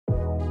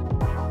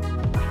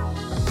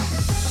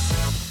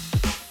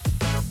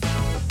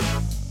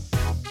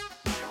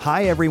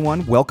Hi,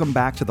 everyone. Welcome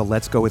back to the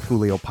Let's Go with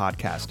Julio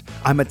podcast.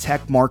 I'm a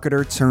tech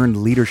marketer turned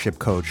leadership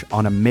coach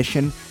on a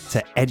mission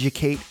to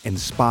educate,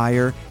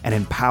 inspire, and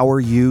empower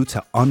you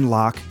to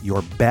unlock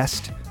your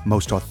best,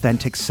 most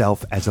authentic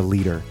self as a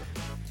leader.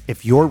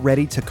 If you're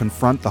ready to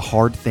confront the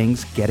hard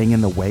things getting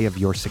in the way of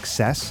your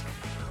success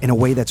in a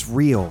way that's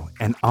real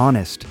and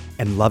honest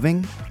and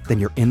loving, then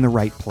you're in the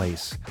right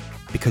place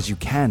because you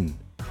can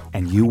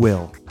and you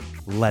will.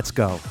 Let's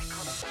go.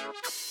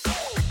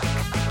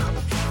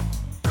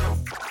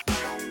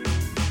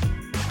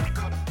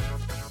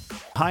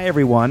 Hi,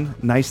 everyone.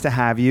 Nice to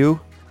have you.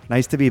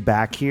 Nice to be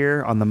back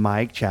here on the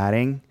mic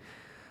chatting.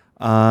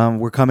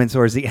 We're coming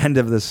towards the end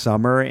of the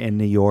summer in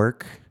New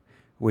York,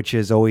 which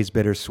is always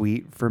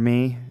bittersweet for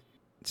me.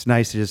 It's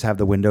nice to just have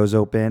the windows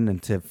open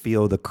and to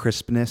feel the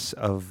crispness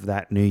of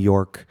that New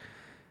York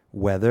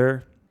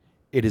weather.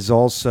 It is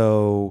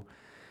also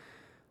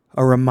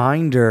a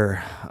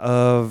reminder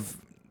of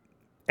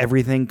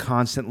everything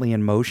constantly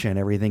in motion,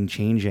 everything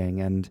changing.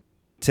 And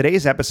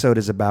today's episode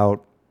is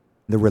about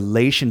the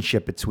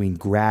relationship between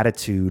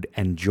gratitude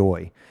and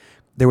joy.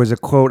 There was a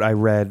quote I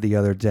read the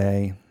other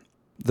day.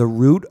 The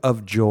root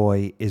of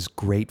joy is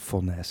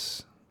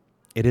gratefulness.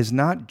 It is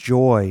not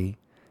joy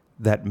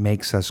that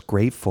makes us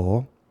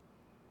grateful.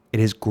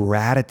 It is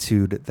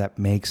gratitude that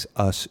makes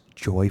us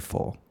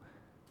joyful.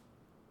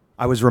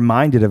 I was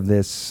reminded of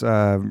this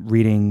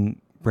reading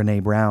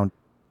Brené Brown.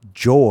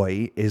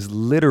 Joy is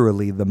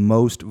literally the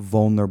most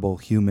vulnerable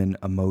human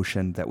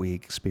emotion that we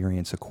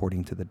experience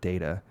according to the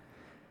data.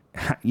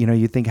 You know,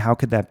 you think, how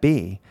could that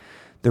be?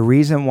 The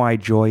reason why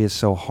joy is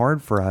so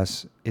hard for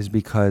us is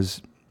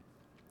because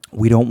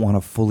we don't want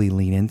to fully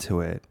lean into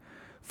it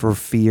for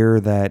fear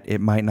that it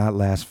might not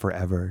last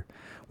forever.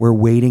 We're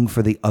waiting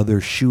for the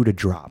other shoe to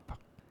drop.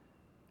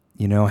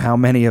 You know, how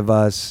many of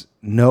us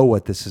know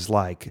what this is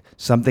like?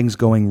 Something's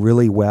going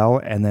really well,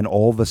 and then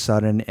all of a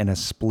sudden, in a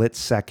split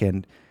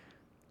second,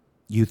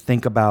 you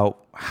think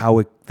about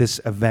how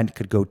this event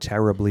could go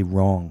terribly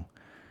wrong.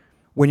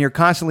 When you're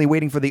constantly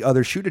waiting for the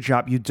other shoe to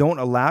drop, you don't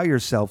allow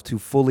yourself to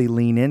fully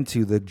lean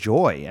into the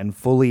joy and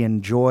fully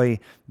enjoy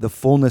the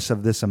fullness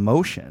of this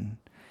emotion.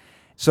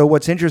 So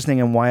what's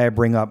interesting and why I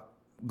bring up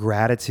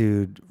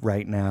gratitude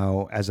right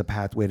now as a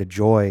pathway to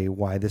joy,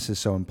 why this is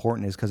so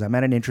important, is because I'm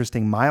at an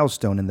interesting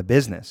milestone in the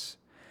business.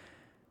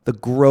 The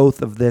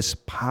growth of this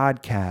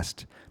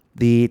podcast,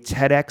 the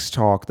TEDx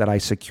talk that I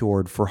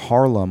secured for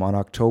Harlem on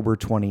October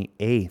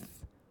 28th,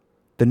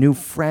 the new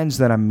friends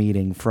that I'm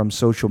meeting from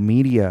social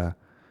media,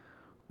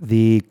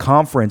 the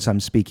conference I'm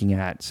speaking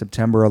at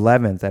September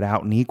 11th at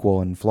Out and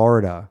Equal in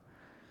Florida.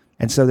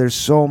 And so there's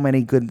so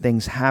many good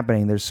things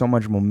happening. There's so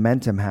much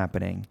momentum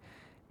happening.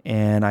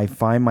 And I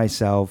find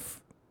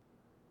myself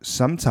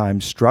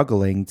sometimes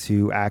struggling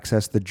to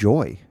access the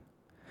joy.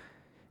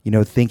 You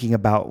know, thinking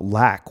about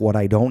lack, what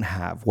I don't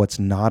have, what's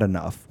not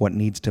enough, what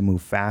needs to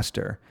move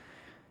faster.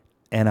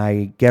 And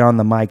I get on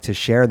the mic to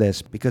share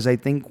this because I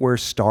think we're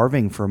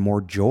starving for more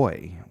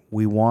joy.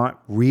 We want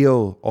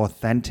real,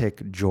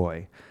 authentic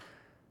joy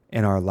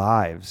in our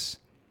lives.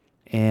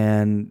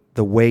 And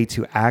the way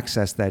to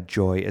access that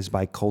joy is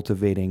by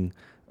cultivating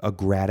a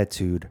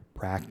gratitude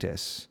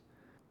practice.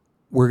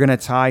 We're going to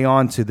tie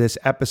on to this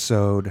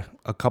episode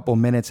a couple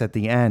minutes at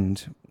the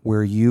end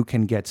where you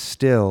can get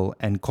still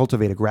and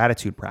cultivate a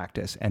gratitude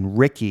practice. And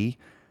Ricky,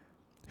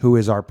 who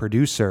is our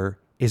producer,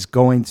 is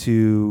going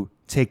to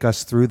take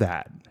us through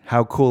that.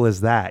 How cool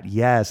is that?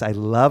 Yes, I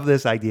love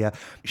this idea.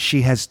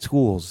 She has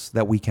tools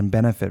that we can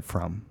benefit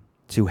from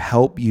to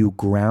help you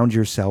ground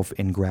yourself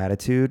in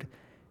gratitude.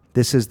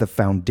 This is the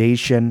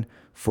foundation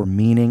for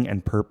meaning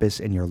and purpose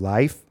in your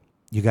life.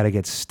 You got to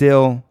get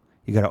still.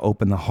 You got to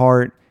open the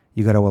heart.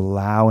 You got to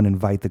allow and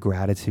invite the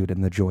gratitude,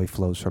 and the joy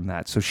flows from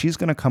that. So she's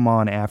going to come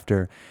on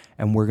after,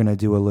 and we're going to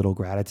do a little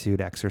gratitude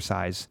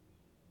exercise.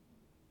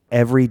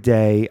 Every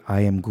day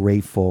I am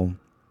grateful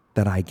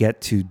that I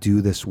get to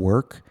do this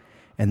work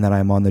and that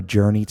I'm on the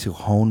journey to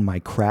hone my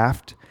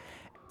craft,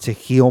 to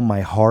heal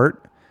my heart,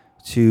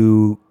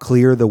 to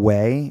clear the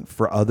way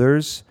for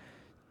others,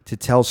 to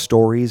tell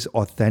stories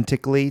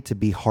authentically, to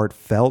be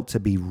heartfelt, to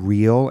be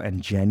real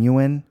and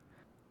genuine.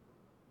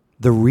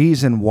 The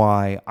reason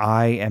why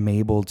I am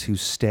able to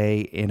stay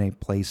in a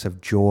place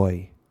of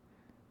joy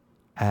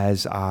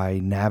as I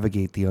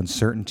navigate the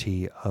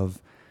uncertainty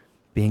of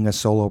being a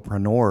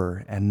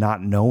solopreneur and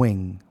not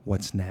knowing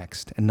what's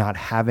next and not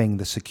having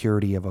the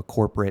security of a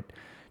corporate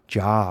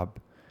job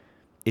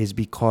is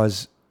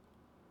because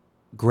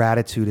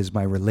gratitude is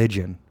my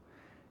religion.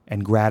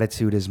 And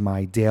gratitude is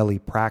my daily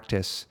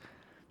practice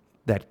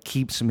that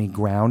keeps me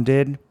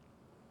grounded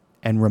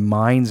and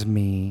reminds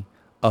me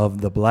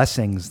of the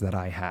blessings that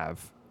I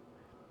have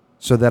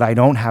so that I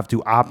don't have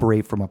to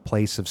operate from a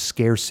place of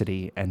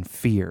scarcity and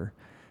fear,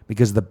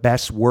 because the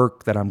best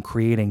work that I'm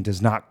creating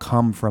does not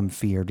come from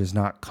fear, does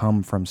not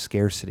come from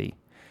scarcity.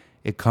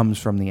 It comes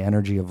from the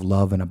energy of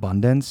love and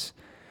abundance.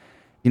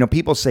 You know,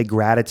 people say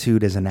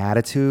gratitude is an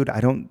attitude. I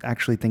don't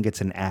actually think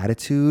it's an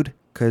attitude,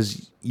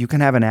 because you can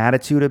have an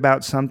attitude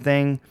about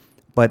something,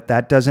 but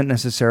that doesn't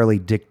necessarily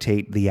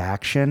dictate the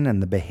action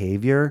and the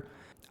behavior.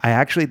 I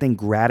actually think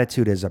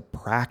gratitude is a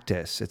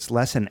practice. It's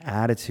less an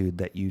attitude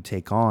that you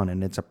take on,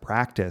 and it's a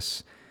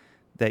practice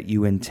that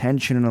you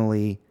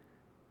intentionally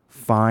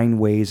find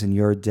ways in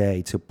your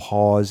day to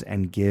pause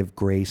and give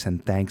grace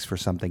and thanks for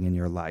something in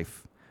your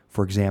life.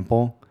 For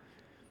example,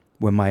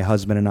 when my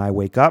husband and I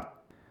wake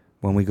up,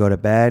 when we go to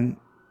bed,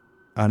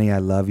 honey, I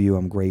love you.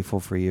 I'm grateful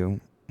for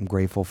you. I'm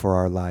grateful for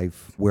our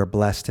life. We're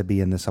blessed to be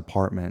in this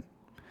apartment.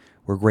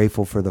 We're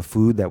grateful for the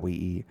food that we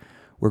eat.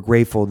 We're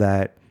grateful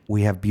that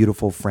we have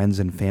beautiful friends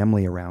and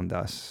family around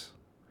us.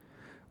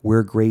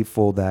 We're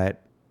grateful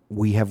that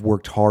we have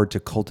worked hard to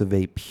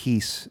cultivate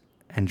peace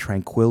and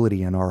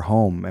tranquility in our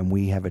home, and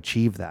we have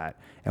achieved that.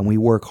 And we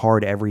work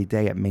hard every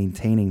day at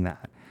maintaining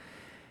that.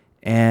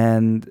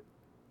 And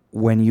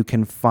when you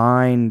can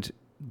find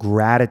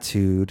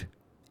gratitude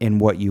in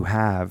what you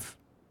have,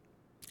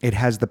 it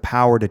has the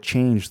power to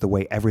change the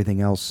way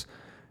everything else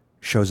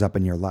shows up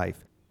in your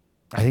life.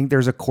 I think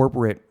there's a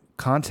corporate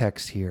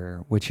context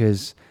here, which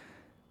is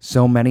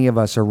so many of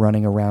us are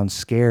running around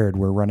scared.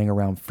 We're running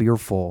around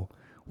fearful.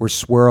 We're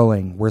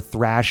swirling. We're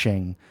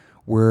thrashing.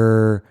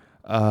 We're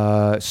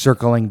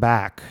circling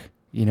back.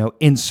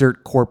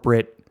 Insert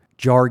corporate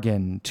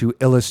jargon to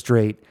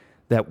illustrate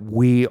that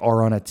we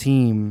are on a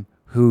team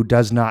who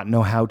does not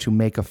know how to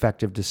make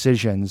effective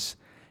decisions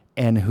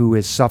and who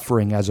is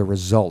suffering as a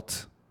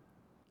result.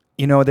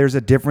 There's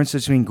a difference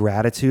between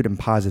gratitude and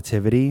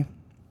positivity.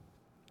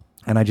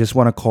 And I just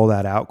want to call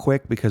that out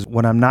quick, because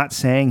what I'm not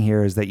saying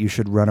here is that you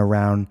should run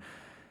around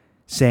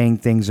saying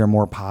things are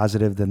more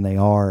positive than they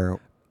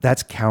are.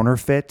 That's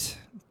counterfeit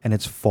and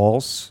it's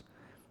false.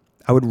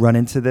 I would run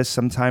into this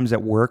sometimes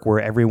at work where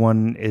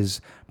everyone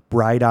is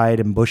bright-eyed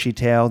and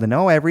bushy-tailed and,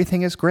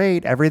 everything is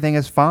great, everything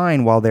is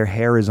fine, while their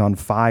hair is on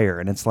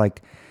fire. And it's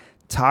like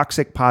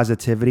toxic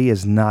positivity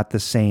is not the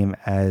same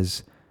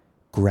as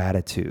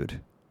gratitude.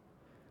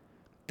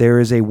 There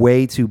is a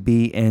way to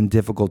be in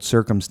difficult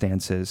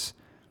circumstances,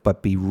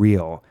 but be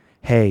real.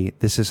 Hey,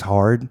 this is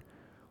hard.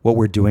 What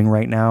we're doing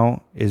right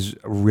now is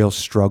a real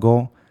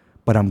struggle,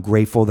 but I'm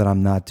grateful that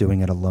I'm not doing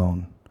it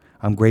alone.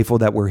 I'm grateful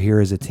that we're here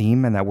as a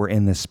team and that we're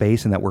in this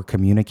space and that we're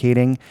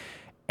communicating.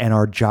 And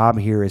our job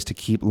here is to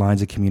keep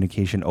lines of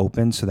communication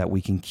open so that we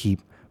can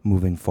keep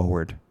moving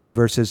forward.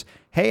 Versus,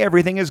 hey,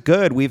 everything is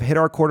good. We've hit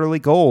our quarterly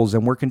goals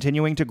and we're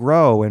continuing to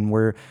grow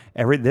and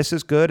this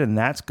is good and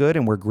that's good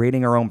and we're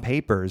grading our own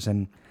papers.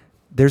 And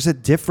there's a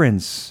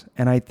difference.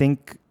 And I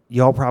think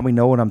y'all probably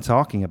know what I'm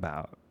talking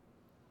about.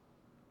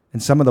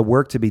 And some of the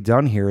work to be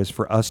done here is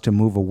for us to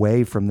move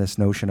away from this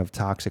notion of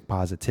toxic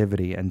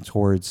positivity and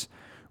towards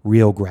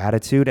real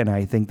gratitude. And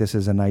I think this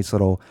is a nice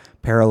little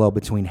parallel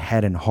between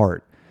head and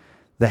heart.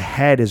 The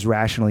head is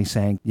rationally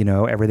saying,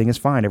 everything is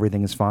fine,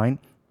 everything is fine.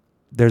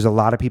 There's a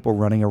lot of people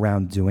running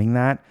around doing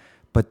that,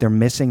 but they're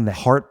missing the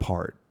heart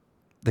part,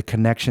 the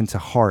connection to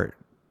heart.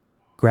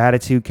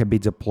 Gratitude can be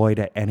deployed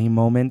at any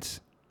moment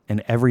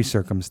in every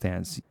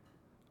circumstance.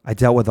 I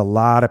dealt with a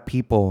lot of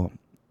people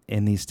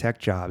in these tech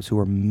jobs who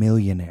are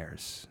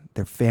millionaires.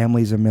 Their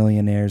families are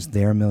millionaires.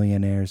 They're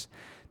millionaires.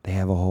 They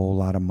have a whole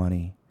lot of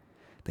money.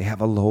 They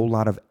have a whole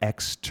lot of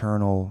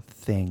external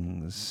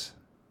things.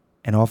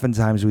 And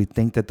oftentimes we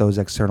think that those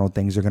external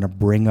things are going to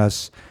bring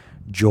us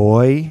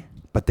joy,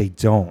 but they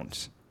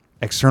don't.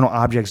 External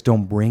objects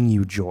don't bring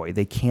you joy.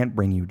 They can't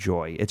bring you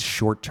joy. It's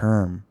short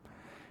term.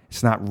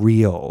 It's not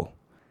real.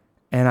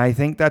 And I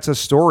think that's a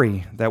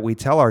story that we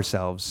tell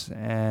ourselves.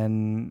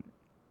 And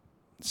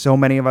so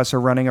many of us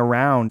are running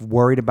around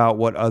worried about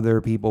what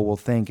other people will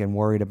think and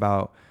worried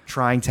about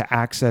trying to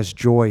access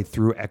joy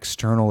through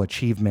external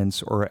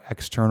achievements or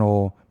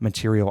external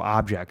material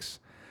objects.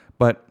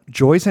 But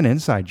joy's an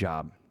inside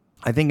job.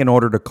 I think in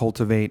order to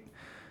cultivate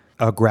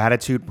a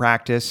gratitude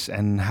practice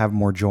and have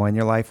more joy in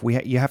your life,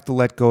 you have to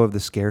let go of the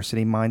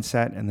scarcity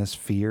mindset and this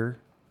fear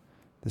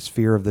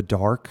of the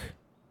dark.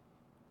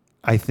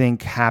 I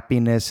think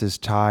happiness is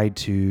tied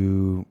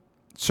to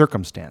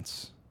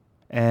circumstance.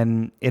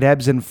 And it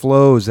ebbs and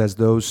flows as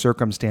those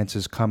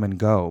circumstances come and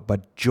go.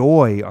 But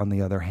joy, on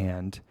the other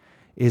hand,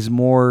 is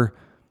more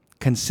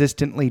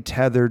consistently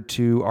tethered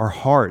to our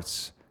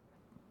hearts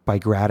by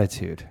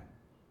gratitude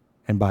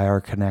and by our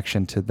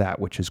connection to that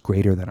which is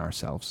greater than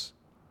ourselves.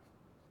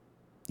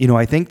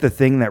 I think the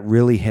thing that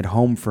really hit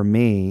home for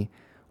me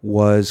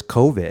was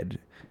COVID.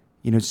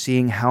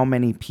 Seeing how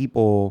many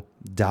people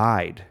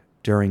died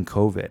during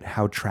COVID,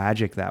 how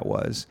tragic that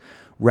was.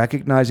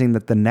 Recognizing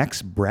that the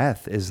next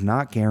breath is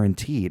not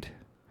guaranteed.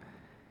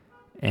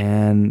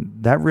 And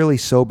that really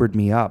sobered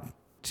me up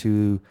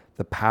to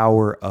the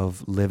power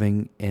of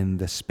living in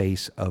the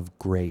space of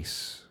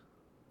grace.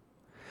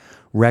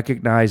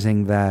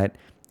 Recognizing that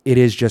it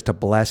is just a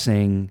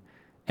blessing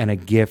and a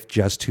gift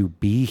just to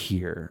be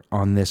here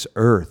on this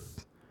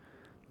earth,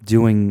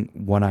 doing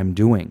what I'm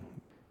doing.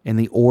 In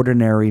the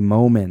ordinary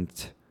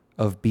moment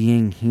of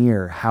being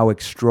here, how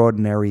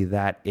extraordinary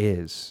that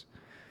is.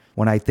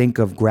 When I think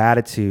of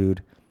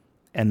gratitude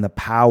and the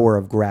power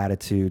of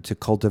gratitude to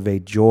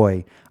cultivate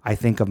joy, I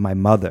think of my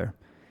mother.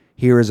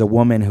 Here is a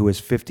woman who is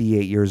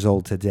 58 years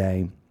old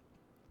today,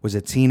 was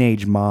a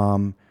teenage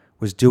mom,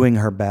 was doing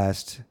her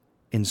best,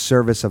 in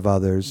service of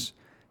others.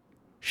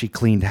 She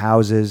cleaned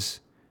houses.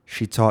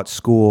 She taught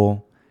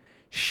school.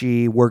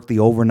 She worked the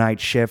overnight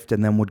shift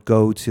and then would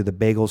go to the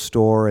bagel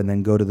store and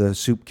then go to the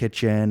soup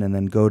kitchen and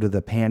then go to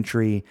the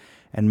pantry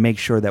and make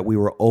sure that we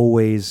were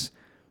always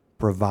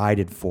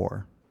provided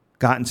for.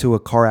 Got into a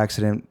car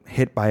accident,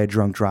 hit by a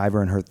drunk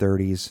driver in her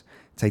 30s,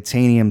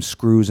 titanium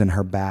screws in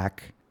her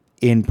back,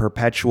 in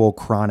perpetual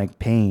chronic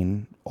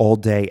pain all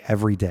day,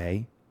 every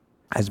day,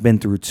 has been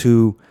through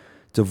 2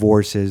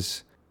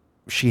 divorces.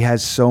 She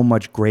has so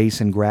much grace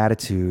and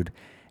gratitude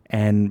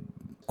and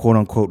quote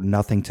unquote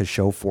nothing to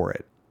show for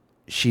it.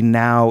 She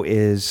now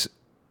is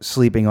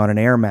sleeping on an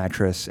air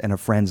mattress in a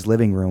friend's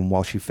living room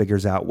while she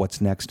figures out what's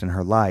next in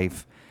her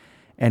life.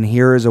 And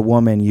here is a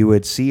woman, you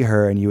would see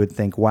her and you would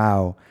think,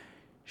 wow,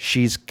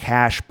 she's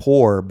cash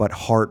poor but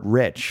heart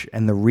rich.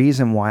 And the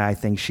reason why I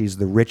think she's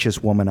the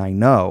richest woman I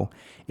know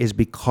is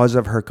because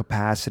of her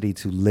capacity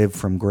to live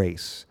from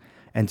grace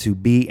and to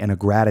be in a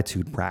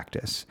gratitude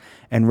practice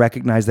and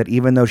recognize that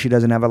even though she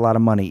doesn't have a lot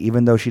of money,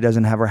 even though she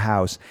doesn't have her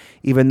house,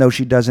 even though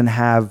she doesn't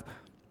have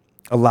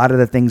a lot of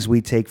the things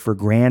we take for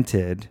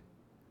granted,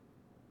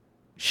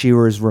 she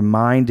was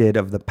reminded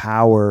of the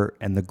power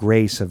and the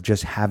grace of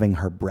just having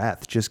her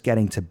breath, just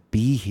getting to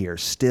be here,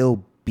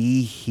 still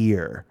be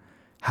here.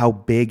 How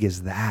big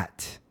is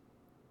that?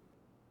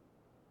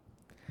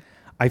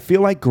 I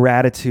feel like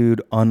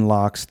gratitude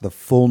unlocks the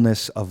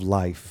fullness of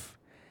life.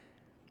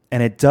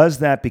 And it does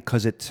that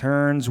because it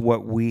turns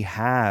what we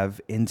have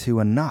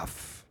into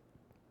enough.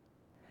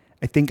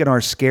 I think in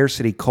our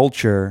scarcity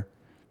culture,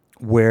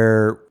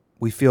 where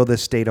we feel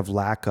this state of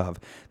lack of.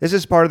 This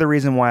is part of the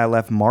reason why I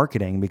left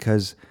marketing,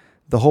 because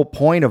the whole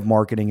point of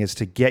marketing is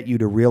to get you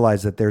to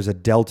realize that there's a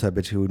delta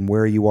between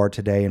where you are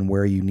today and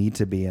where you need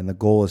to be. And the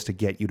goal is to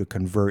get you to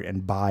convert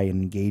and buy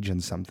and engage in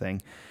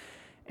something.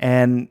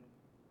 And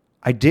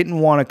I didn't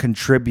want to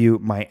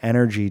contribute my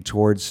energy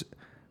towards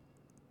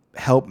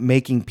help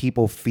making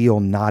people feel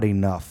not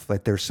enough,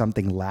 like there's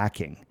something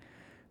lacking.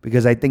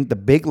 Because I think the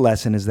big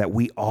lesson is that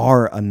we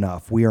are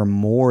enough. We are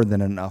more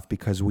than enough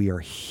because we are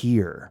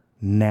here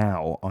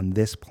now on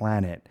this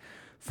planet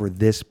for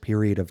this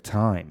period of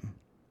time.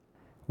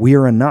 We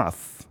are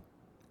enough.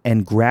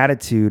 And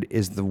gratitude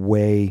is the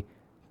way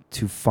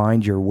to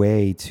find your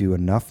way to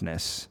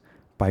enoughness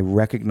by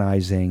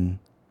recognizing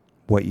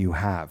what you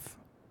have.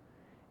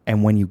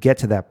 And when you get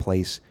to that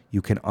place,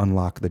 you can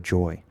unlock the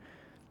joy.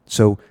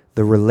 So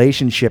the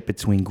relationship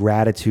between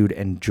gratitude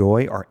and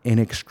joy are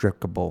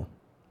inextricable.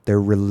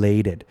 They're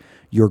related.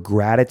 Your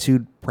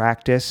gratitude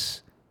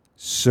practice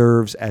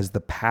serves as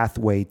the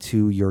pathway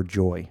to your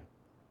joy.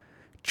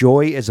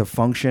 Joy is a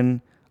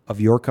function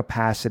of your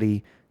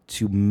capacity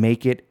to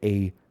make it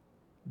a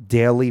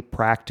daily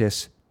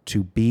practice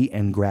to be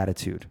in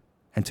gratitude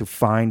and to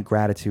find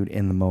gratitude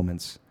in the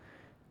moments.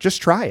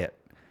 Just try it.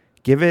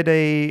 Give it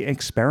an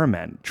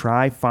experiment.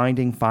 Try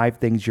finding 5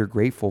 things you're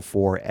grateful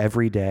for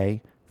every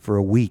day for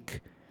a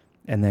week,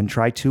 and then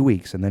try 2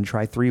 weeks, and then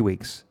try 3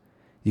 weeks.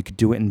 You could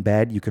do it in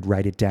bed. You could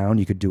write it down.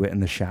 You could do it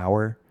in the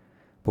shower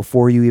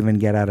before you even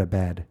get out of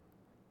bed.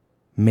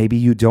 Maybe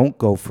you don't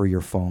go for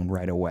your phone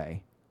right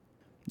away.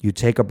 You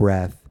take a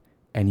breath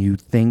and you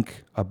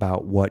think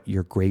about what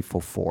you're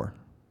grateful for.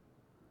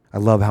 I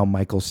love how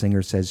Michael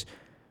Singer says,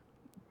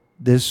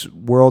 this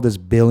world is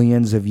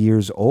billions of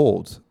years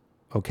old,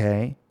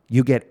 okay?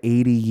 You get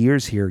 80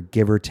 years here,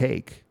 give or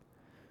take.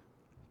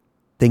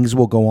 Things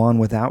will go on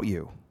without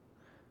you.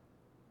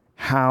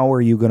 How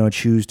are you going to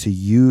choose to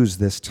use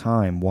this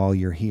time while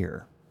you're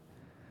here?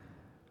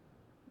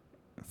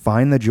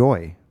 Find the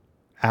joy.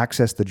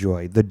 Access the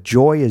joy. The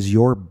joy is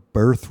your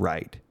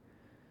birthright.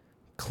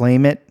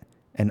 Claim it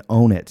and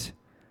own it.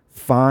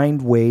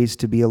 Find ways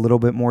to be a little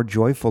bit more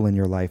joyful in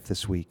your life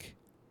this week.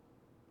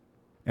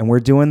 And we're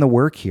doing the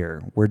work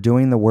here. We're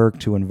doing the work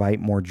to invite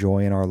more joy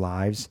in our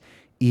lives,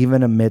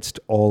 even amidst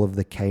all of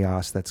the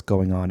chaos that's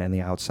going on in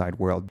the outside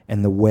world.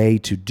 And the way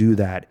to do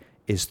that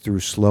is through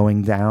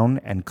slowing down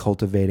and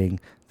cultivating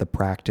the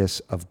practice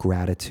of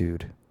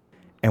gratitude.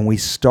 And we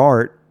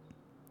start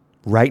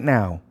right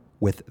now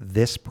with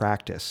this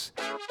practice.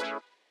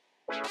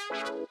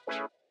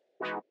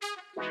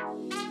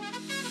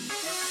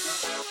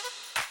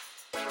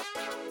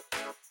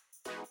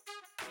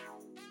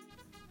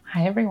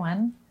 Hi,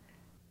 everyone.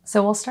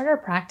 So we'll start our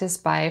practice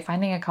by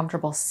finding a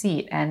comfortable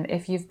seat. And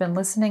if you've been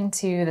listening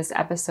to this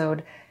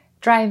episode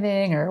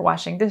driving or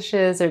washing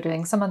dishes or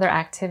doing some other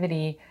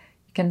activity,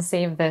 you can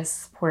save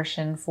this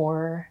portion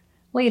for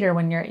later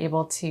when you're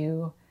able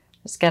to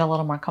just get a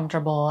little more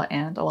comfortable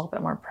and a little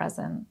bit more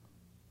present.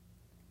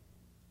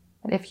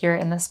 But if you're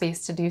in the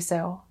space to do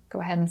so, go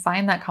ahead and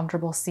find that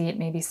comfortable seat,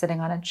 maybe sitting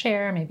on a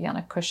chair, maybe on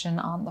a cushion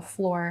on the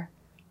floor.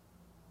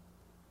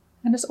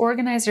 And just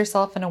organize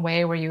yourself in a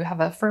way where you have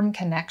a firm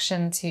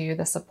connection to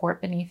the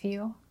support beneath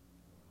you.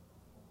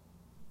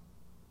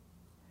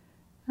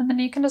 And then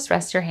you can just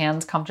rest your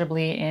hands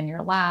comfortably in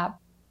your lap.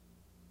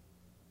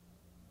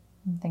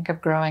 And think of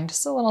growing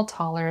just a little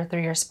taller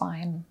through your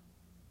spine.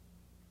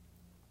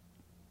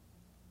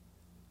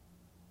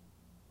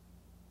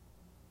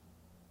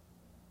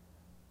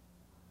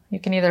 You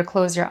You can either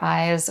close your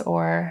eyes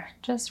or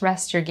just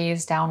rest your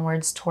gaze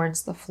downwards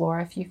towards the floor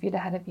a few feet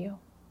ahead of you.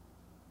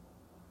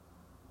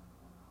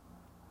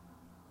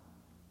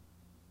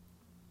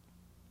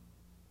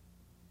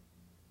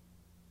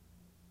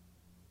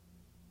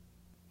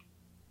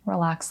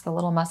 Relax the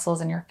little muscles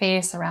in your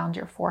face, around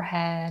your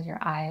forehead, your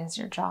eyes,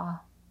 your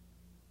jaw.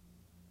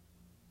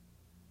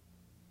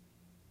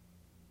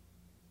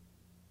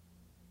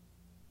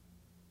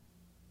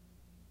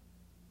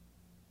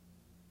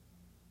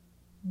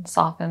 And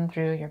soften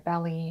through your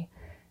belly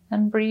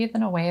and breathe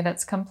in a way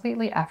that's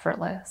completely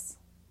effortless.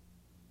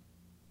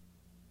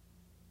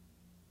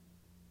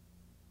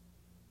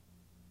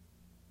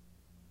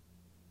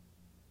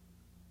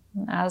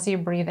 And as you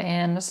breathe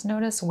in, just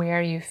notice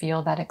where you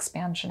feel that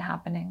expansion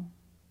happening.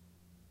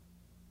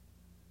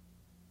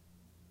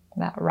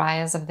 That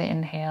rise of the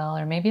inhale,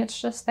 or maybe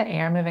it's just the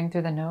air moving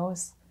through the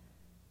nose.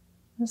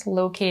 Just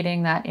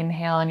locating that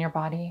inhale in your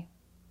body.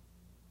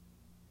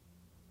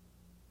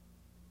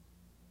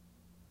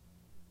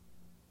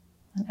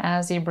 And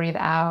as you breathe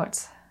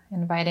out,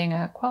 inviting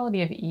a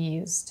quality of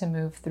ease to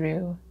move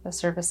through the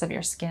surface of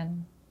your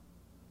skin.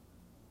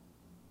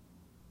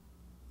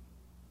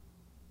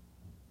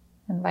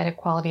 Invite a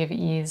quality of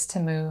ease to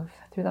move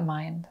through the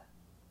mind.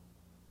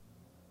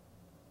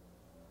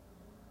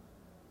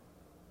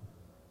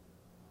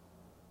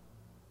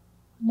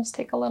 And just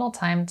take a little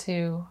time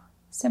to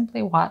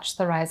simply watch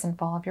the rise and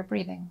fall of your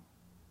breathing.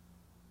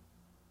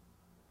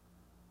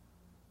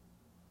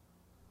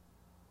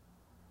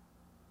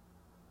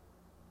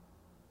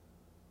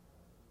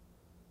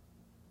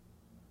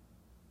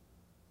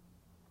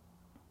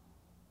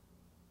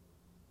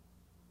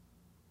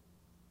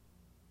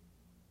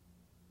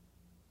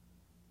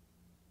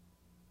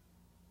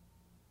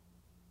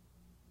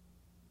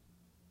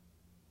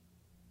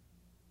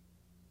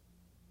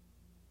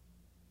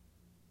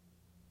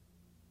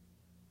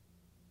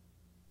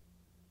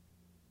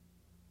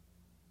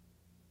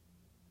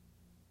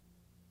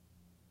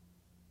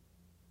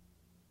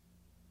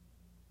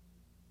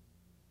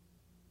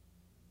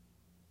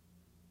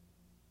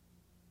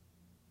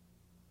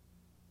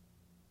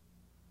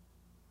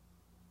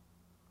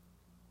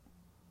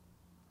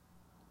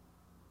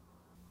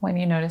 When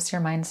you notice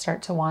your mind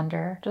start to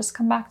wander, just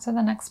come back to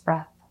the next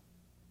breath.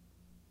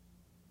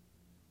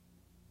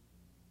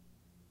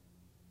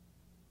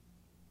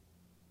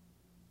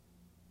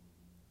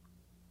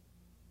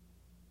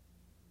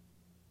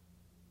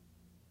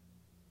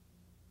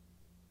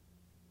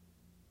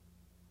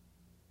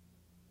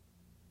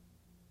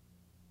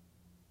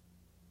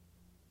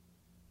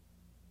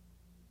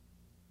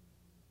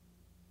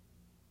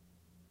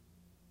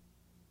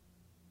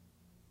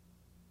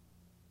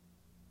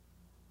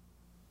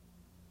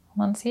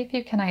 And see if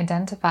you can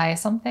identify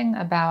something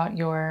about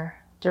your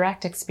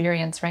direct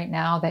experience right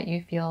now that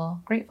you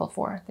feel grateful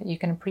for, that you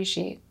can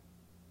appreciate.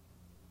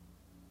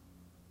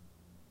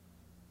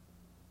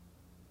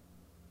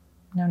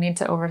 No need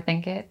to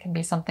overthink it. It can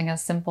be something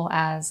as simple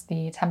as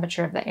the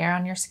temperature of the air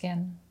on your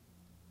skin.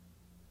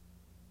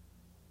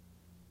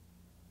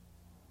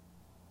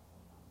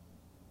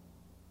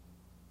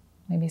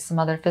 Maybe some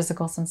other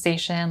physical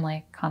sensation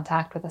like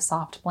contact with a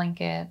soft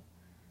blanket.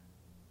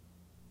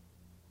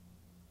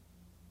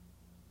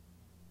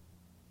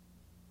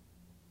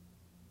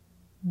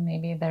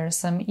 Maybe there's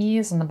some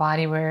ease in the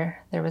body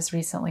where there was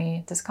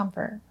recently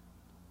discomfort.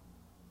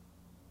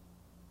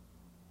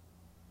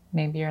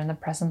 Maybe you're in the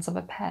presence of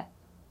a pet.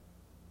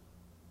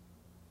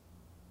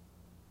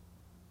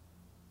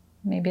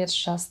 Maybe it's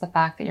just the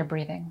fact that you're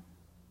breathing.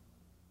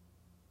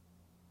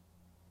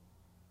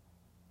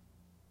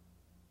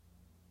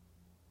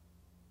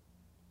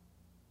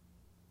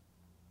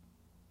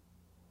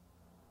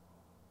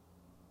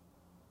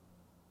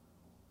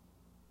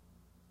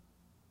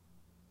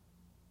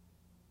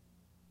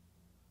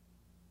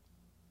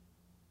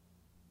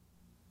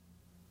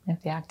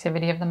 If the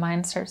activity of the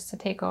mind starts to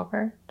take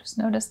over, just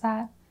notice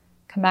that.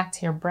 Come back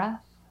to your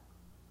breath,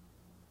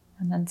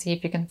 and then see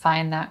if you can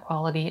find that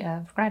quality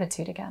of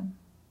gratitude again.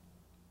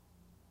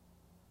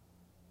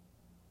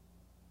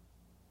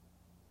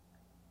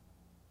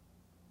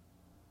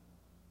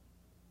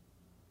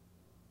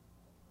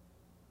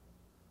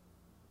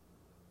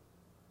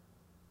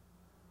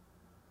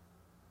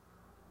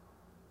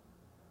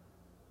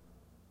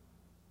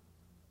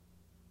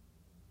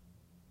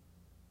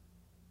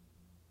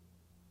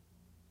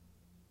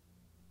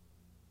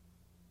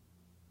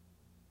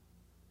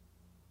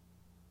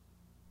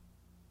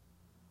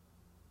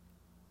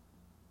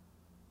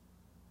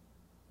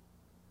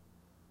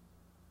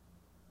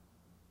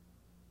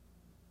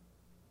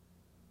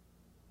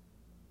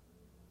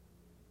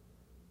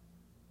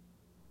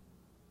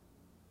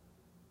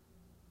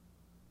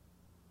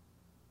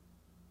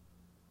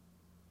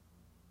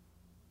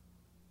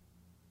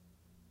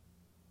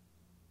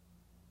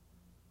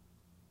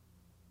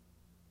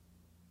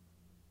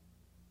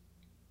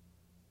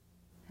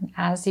 And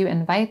as you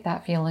invite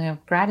that feeling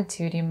of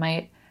gratitude, you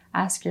might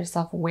ask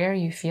yourself where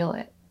you feel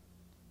it.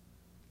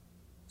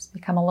 Just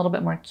become a little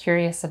bit more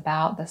curious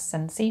about the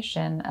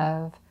sensation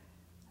of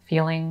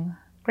feeling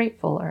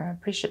grateful or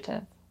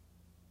appreciative.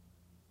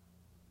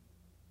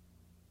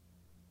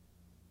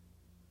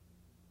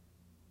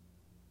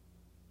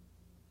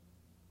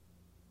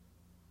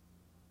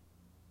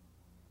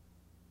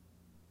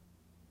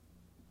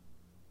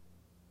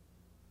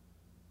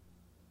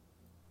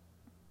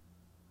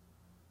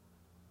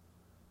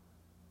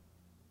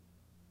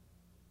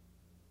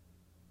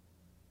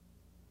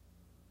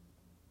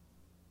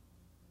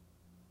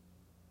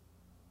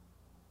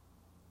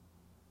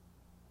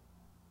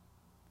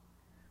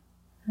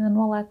 And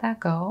we'll let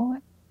that go.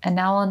 And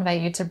now I'll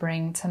invite you to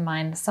bring to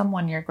mind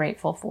someone you're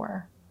grateful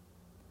for.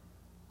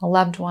 A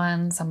loved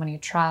one, someone you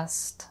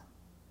trust,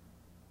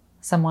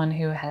 someone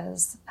who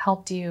has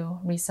helped you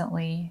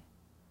recently.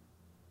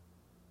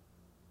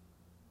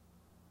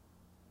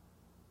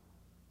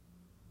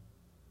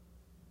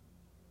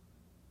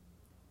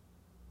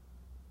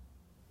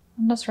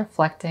 I'm just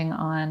reflecting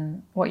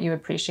on what you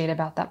appreciate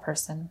about that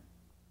person.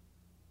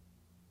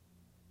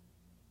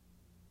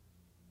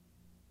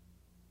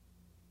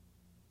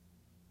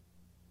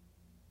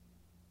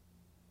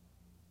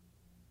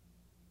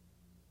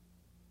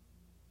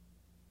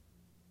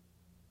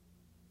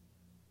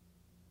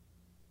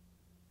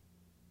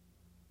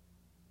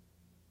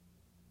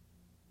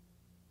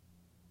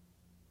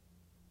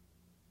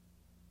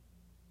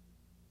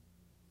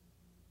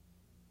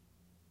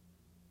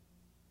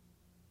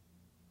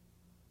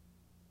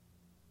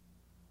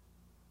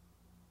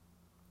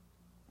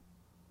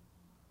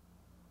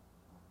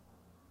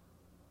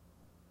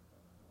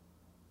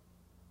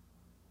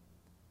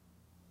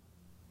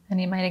 And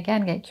you might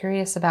again get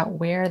curious about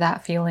where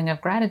that feeling of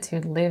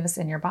gratitude lives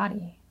in your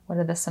body. What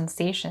are the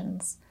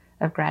sensations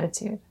of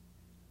gratitude?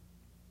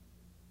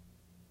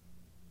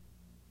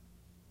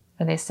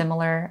 Are they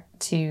similar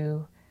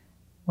to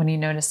when you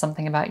notice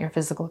something about your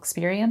physical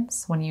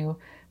experience? When you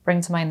bring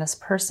to mind this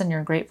person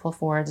you're grateful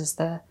for, does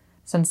the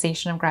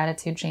sensation of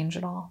gratitude change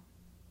at all?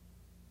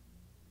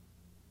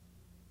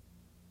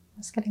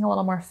 Just getting a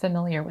little more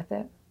familiar with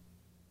it.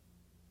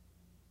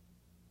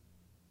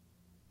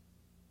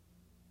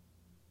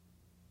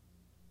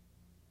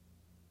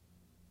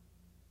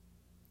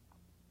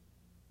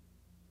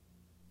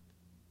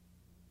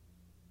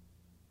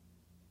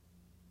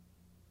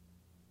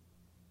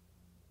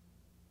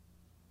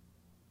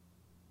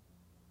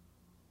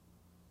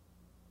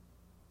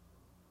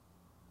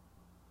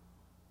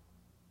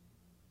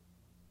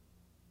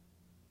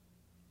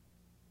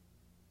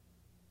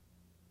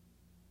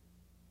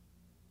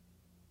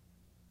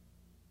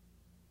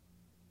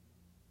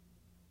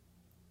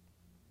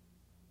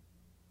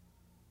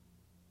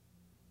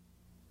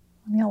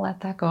 And you'll let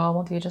that go.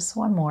 We'll do just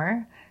one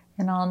more.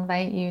 And I'll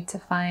invite you to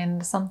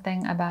find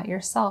something about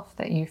yourself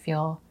that you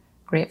feel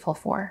grateful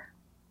for.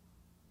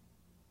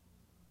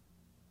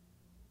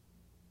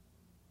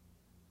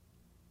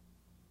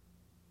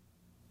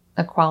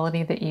 A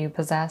quality that you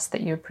possess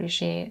that you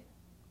appreciate.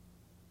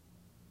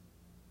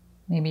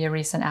 Maybe a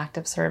recent act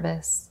of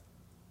service.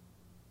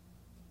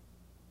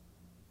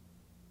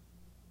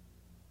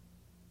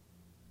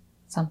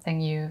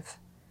 Something you've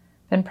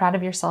been proud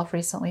of yourself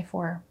recently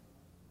for.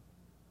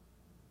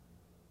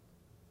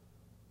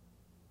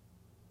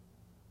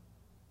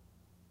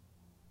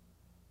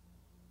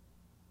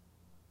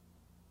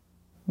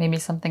 Maybe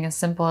something as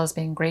simple as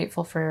being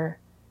grateful for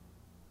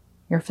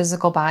your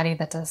physical body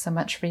that does so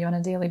much for you on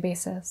a daily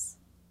basis.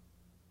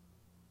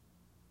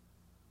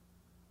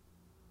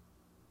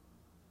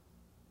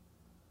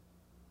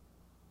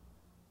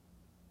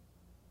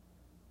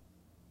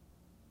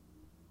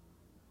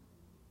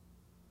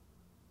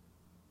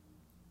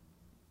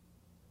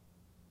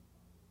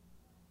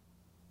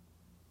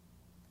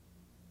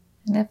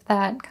 And if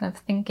that kind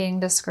of thinking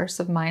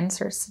discursive mind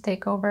starts to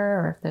take over,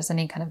 or if there's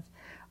any kind of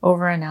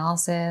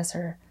over-analysis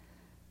or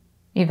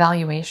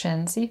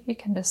evaluation, see if you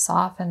can just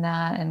soften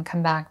that and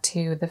come back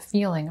to the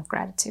feeling of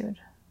gratitude.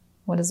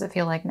 What does it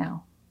feel like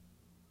now?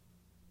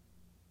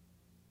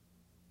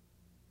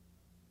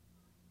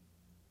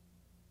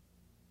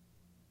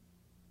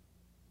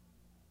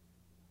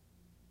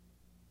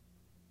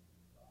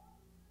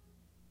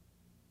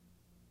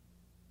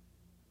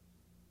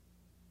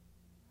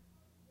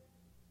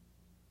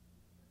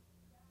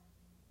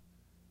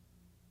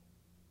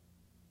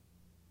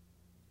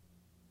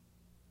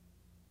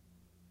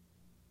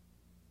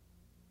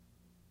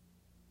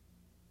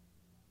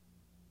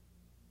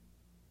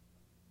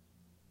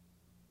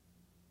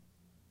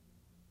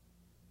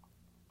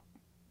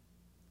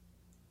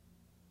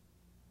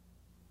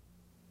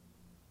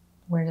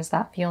 Where does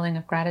that feeling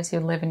of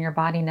gratitude live in your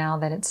body now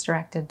that it's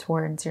directed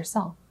towards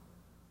yourself?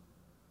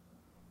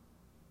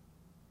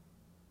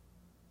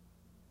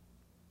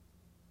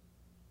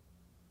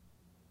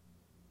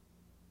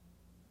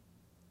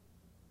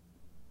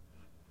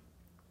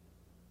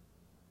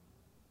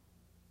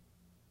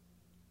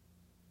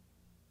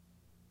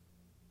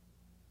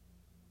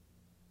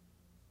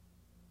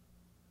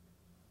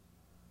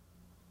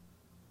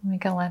 We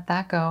can let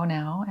that go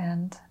now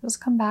and just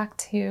come back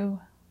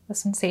to the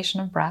sensation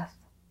of breath.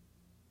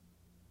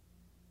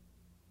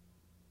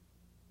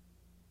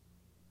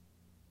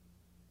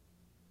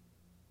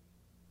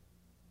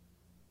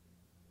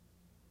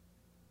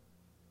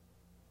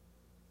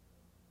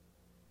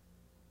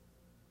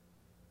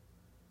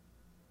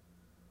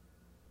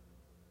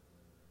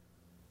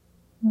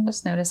 And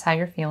just notice how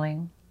you're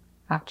feeling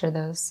after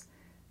those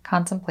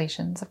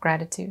contemplations of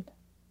gratitude.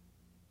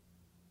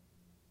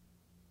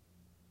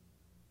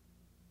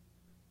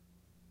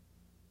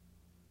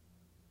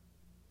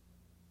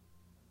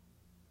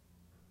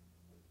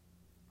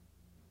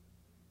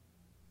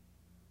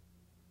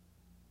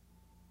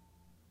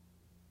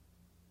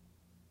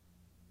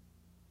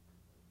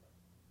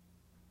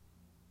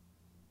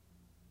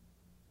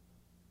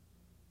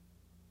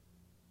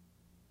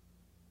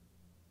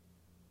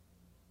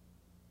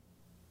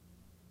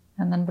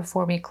 And then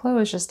before we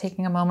close, just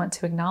taking a moment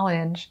to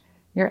acknowledge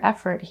your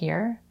effort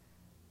here,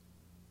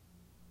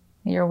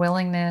 your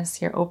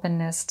willingness, your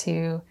openness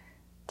to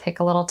take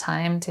a little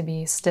time to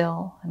be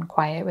still and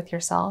quiet with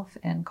yourself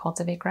and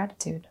cultivate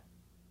gratitude.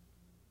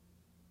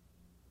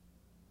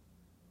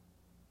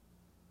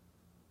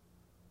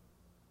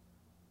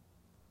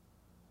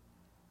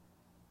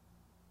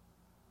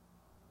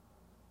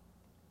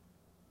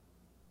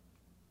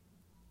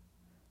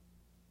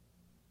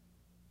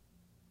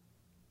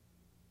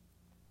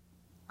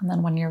 And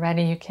then when you're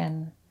ready, you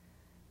can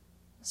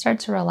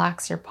start to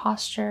relax your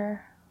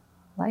posture.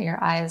 Let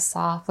your eyes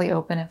softly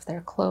open if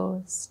they're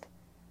closed.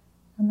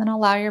 And then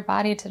allow your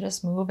body to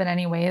just move in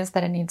any ways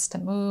that it needs to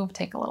move.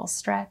 Take a little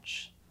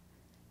stretch.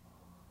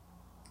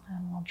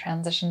 And we'll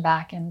transition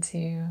back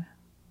into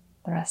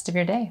the rest of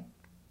your day.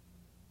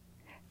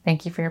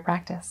 Thank you for your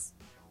practice.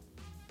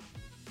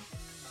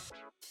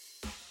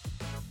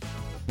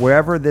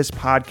 Wherever this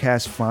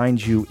podcast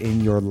finds you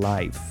in your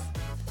life,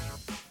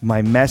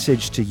 my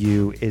message to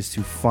you is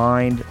to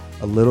find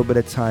a little bit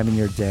of time in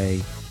your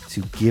day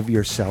to give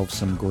yourself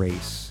some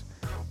grace.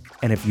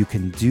 And if you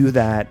can do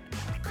that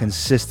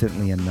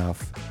consistently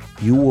enough,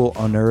 you will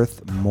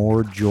unearth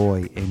more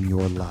joy in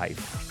your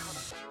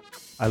life.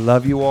 I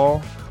love you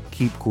all.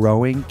 Keep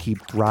growing, keep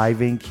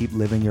thriving, keep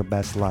living your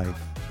best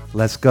life.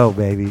 Let's go,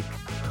 baby.